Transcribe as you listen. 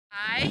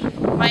Hi,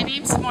 my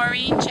name's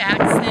Maureen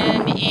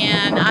Jackson,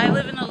 and I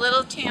live in a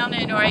little town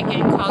in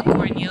Oregon called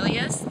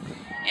Cornelius,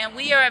 and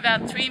we are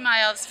about 3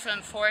 miles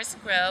from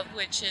Forest Grove,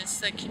 which is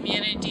the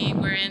community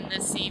we're in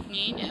this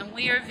evening, and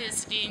we are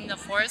visiting the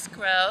Forest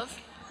Grove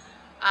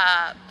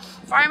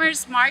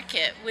Farmers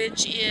Market,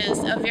 which is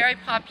a very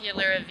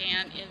popular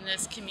event in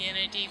this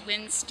community.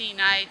 Wednesday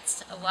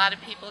nights, a lot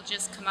of people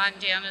just come on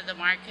down to the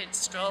market,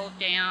 stroll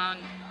down,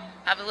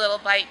 have a little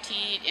bite to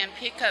eat, and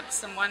pick up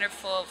some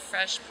wonderful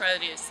fresh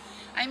produce.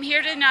 I'm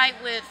here tonight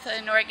with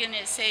an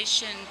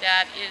organization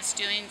that is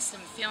doing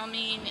some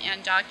filming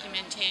and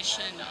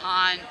documentation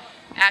on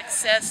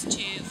access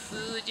to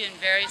food in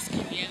various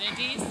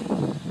communities.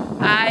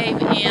 I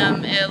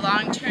am a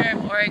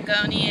long-term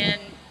Oregonian,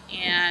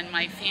 and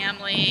my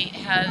family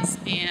has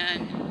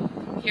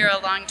been here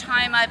a long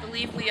time. I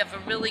believe we have a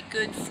really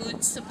good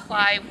food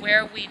supply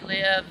where we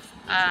live.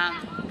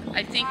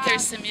 I think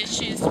there's some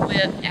issues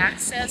with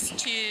access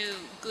to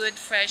good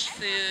fresh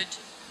food,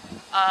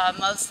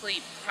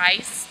 mostly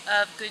price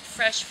of good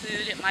fresh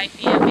food. It might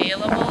be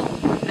available.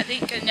 I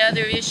think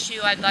another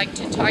issue I'd like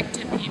to talk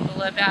to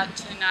people about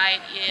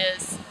tonight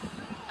is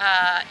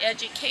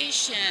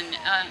education.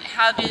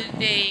 How did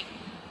they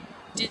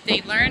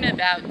learn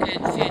about good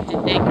food?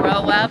 Did they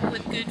grow up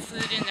with good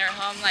food in their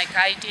home like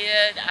I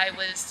did? I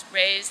was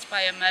raised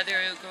by a mother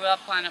who grew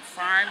up on a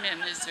farm in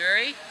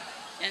Missouri,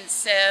 and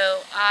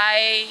so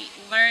I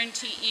learned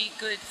to eat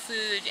good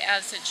food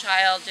as a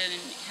child and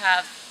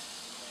have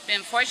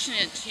been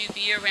fortunate to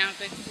be around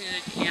good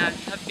food and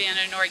have been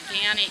an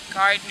organic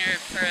gardener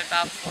for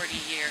about 40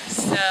 years.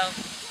 So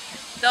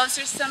those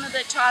are some of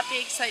the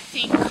topics. I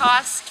think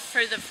cost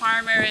for the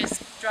farmer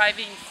is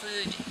driving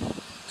food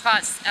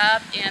costs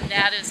up, and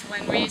that is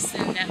one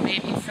reason that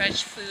maybe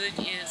fresh food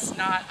is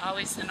not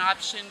always an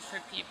option for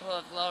people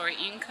of lower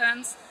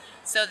incomes.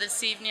 So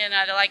this evening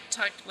I'd like to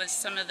talk with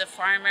some of the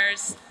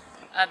farmers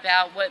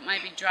about what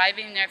might be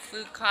driving their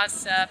food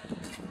costs up,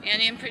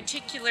 and in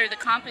particular the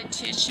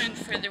competition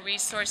for the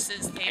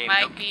resources they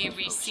might be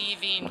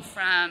receiving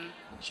from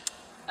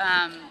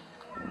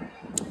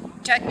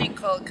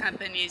technical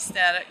companies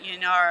that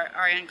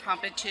are in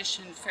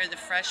competition for the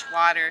fresh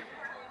water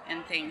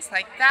and things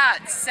like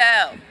that.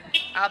 So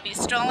I'll be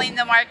strolling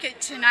the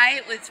market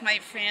tonight with my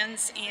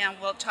friends, and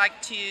we'll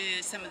talk to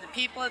some of the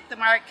people at the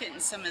market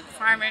and some of the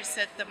farmers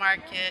at the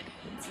market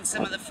and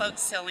some of the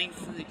folks selling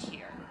food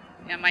here.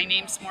 And my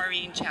name's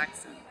Maureen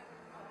Jackson.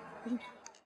 Thank you.